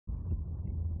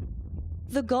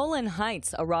The Golan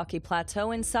Heights, a rocky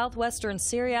plateau in southwestern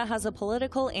Syria, has a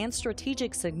political and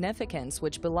strategic significance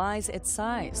which belies its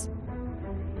size.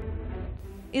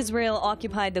 Israel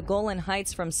occupied the Golan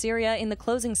Heights from Syria in the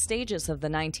closing stages of the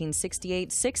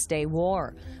 1968 Six-Day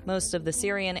War. Most of the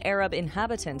Syrian Arab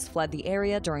inhabitants fled the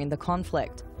area during the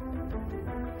conflict.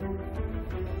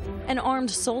 An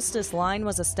armed solstice line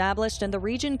was established and the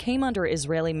region came under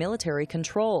Israeli military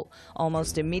control.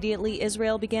 Almost immediately,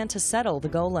 Israel began to settle the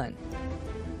Golan.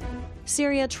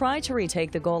 Syria tried to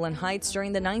retake the Golan Heights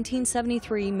during the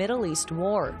 1973 Middle East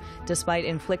War. Despite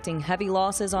inflicting heavy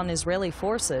losses on Israeli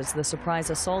forces, the surprise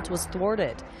assault was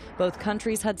thwarted. Both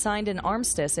countries had signed an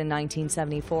armistice in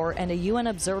 1974, and a UN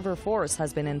observer force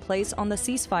has been in place on the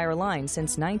ceasefire line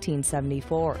since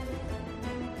 1974.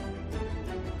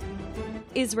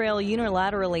 Israel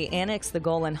unilaterally annexed the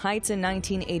Golan Heights in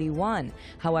 1981.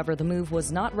 However, the move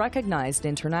was not recognized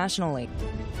internationally.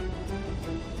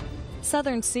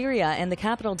 Southern Syria and the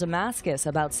capital Damascus,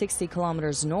 about 60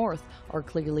 kilometers north, are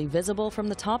clearly visible from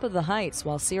the top of the heights,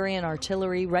 while Syrian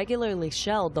artillery regularly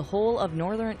shelled the whole of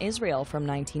northern Israel from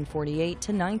 1948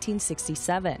 to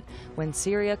 1967, when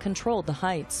Syria controlled the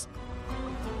heights.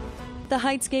 The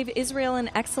heights gave Israel an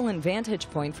excellent vantage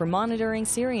point for monitoring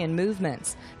Syrian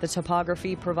movements. The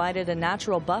topography provided a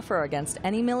natural buffer against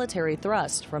any military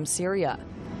thrust from Syria.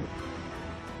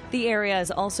 The area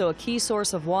is also a key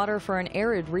source of water for an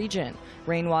arid region.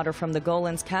 Rainwater from the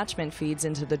Golan's catchment feeds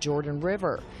into the Jordan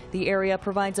River. The area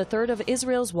provides a third of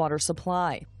Israel's water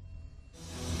supply.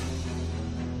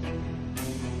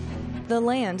 The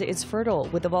land is fertile,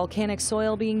 with the volcanic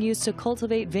soil being used to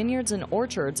cultivate vineyards and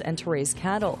orchards and to raise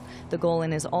cattle. The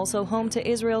Golan is also home to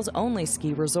Israel's only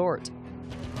ski resort.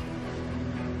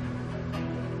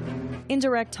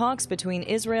 Indirect talks between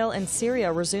Israel and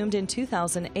Syria resumed in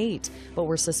 2008, but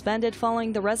were suspended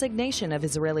following the resignation of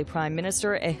Israeli Prime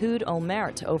Minister Ehud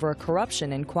Olmert over a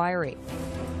corruption inquiry.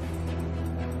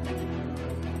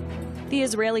 The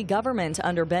Israeli government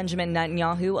under Benjamin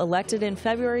Netanyahu, elected in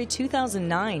February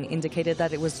 2009, indicated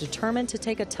that it was determined to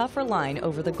take a tougher line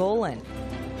over the Golan.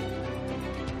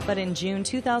 But in June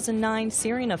 2009,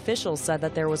 Syrian officials said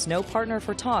that there was no partner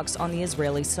for talks on the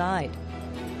Israeli side.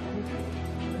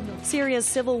 Syria's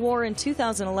civil war in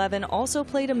 2011 also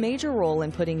played a major role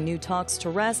in putting new talks to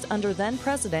rest under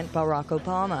then-President Barack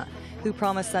Obama, who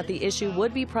promised that the issue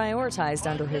would be prioritized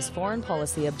under his foreign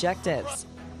policy objectives.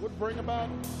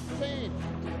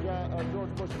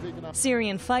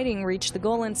 Syrian fighting reached the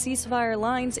Golan ceasefire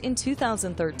lines in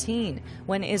 2013,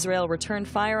 when Israel returned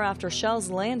fire after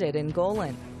shells landed in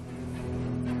Golan.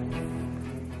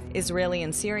 Israeli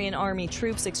and Syrian army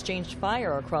troops exchanged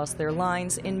fire across their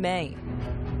lines in May.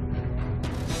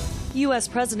 U.S.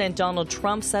 President Donald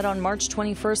Trump said on March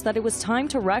 21st that it was time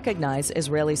to recognize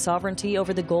Israeli sovereignty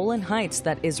over the Golan Heights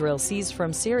that Israel seized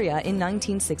from Syria in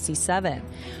 1967,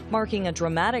 marking a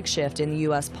dramatic shift in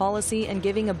U.S. policy and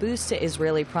giving a boost to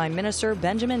Israeli Prime Minister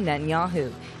Benjamin Netanyahu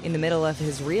in the middle of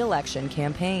his re-election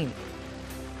campaign.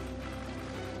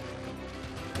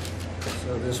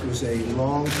 So this was a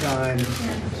long time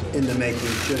in the making.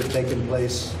 It should have taken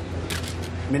place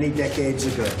many decades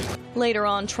ago. Later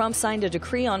on, Trump signed a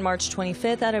decree on March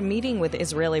 25th at a meeting with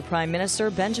Israeli Prime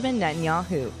Minister Benjamin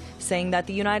Netanyahu, saying that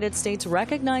the United States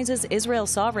recognizes Israel's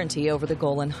sovereignty over the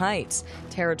Golan Heights,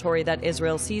 territory that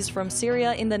Israel seized from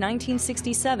Syria in the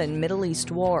 1967 Middle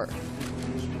East War.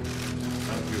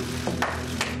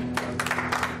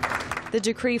 The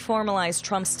decree formalized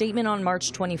Trump's statement on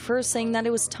March 21st, saying that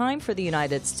it was time for the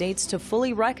United States to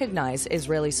fully recognize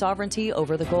Israeli sovereignty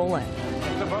over the Golan.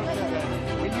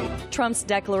 Trump's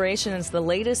declaration is the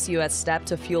latest U.S. step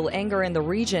to fuel anger in the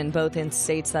region, both in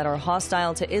states that are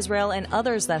hostile to Israel and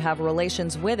others that have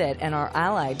relations with it and are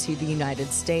allied to the United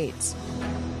States.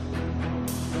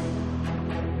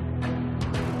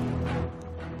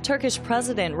 Turkish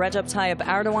President Recep Tayyip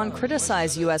Erdogan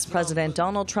criticized U.S. President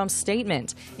Donald Trump's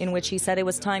statement, in which he said it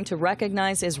was time to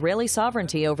recognize Israeli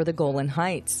sovereignty over the Golan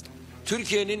Heights.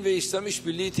 Türkiye'nin ve İslam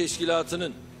İşbirliği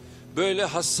Teşkilatı'nın böyle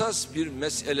hassas bir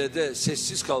meselede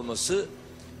sessiz kalması,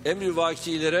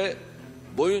 emrivakilere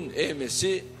boyun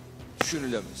eğmesi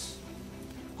düşünülemez.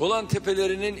 Golan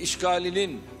Tepelerinin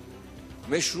işgalinin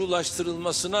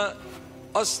meşrulaştırılmasına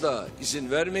asla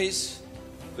izin veremeyiz.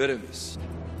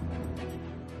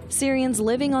 Syrians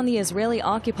living on the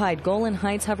Israeli-occupied Golan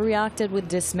Heights have reacted with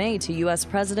dismay to U.S.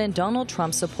 President Donald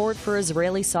Trump's support for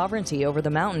Israeli sovereignty over the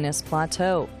mountainous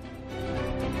plateau.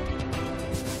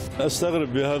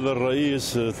 أستغرب بهذا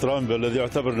الرئيس ترامب الذي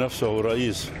يعتبر نفسه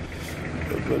رئيس.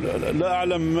 لا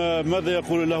أعلم ماذا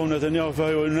يقول له نتنياهو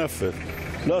فهو ينفذ.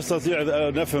 لا أستطيع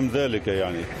أن أفهم ذلك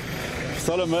يعني.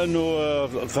 طالما أنه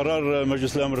قرار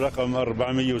مجلس الأمن رقم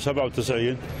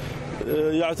 497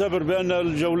 يعتبر بأن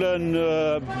الجولان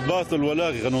باطل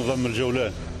ولاغي نظام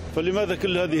الجولان، فلماذا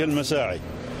كل هذه المساعي؟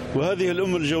 وهذه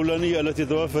الأمة الجولانية التي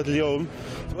توفت اليوم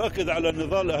تؤكد على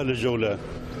نضال أهل الجولان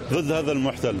ضد هذا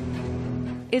المحتل.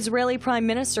 Israeli Prime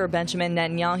Minister Benjamin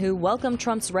Netanyahu welcomed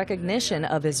Trump's recognition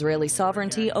of Israeli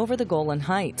sovereignty over the Golan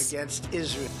Heights. Against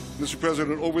Israel. Mr.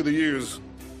 President, over the years,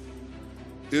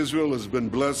 Israel has been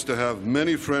blessed to have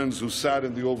many friends who sat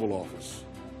in the Oval Office.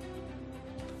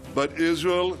 But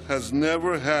Israel has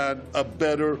never had a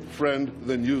better friend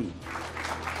than you.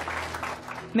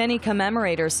 Many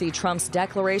commemorators see Trump's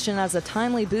declaration as a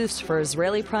timely boost for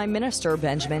Israeli Prime Minister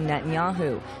Benjamin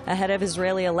Netanyahu, ahead of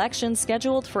Israeli elections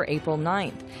scheduled for April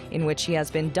 9th, in which he has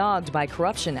been dogged by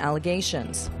corruption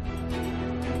allegations.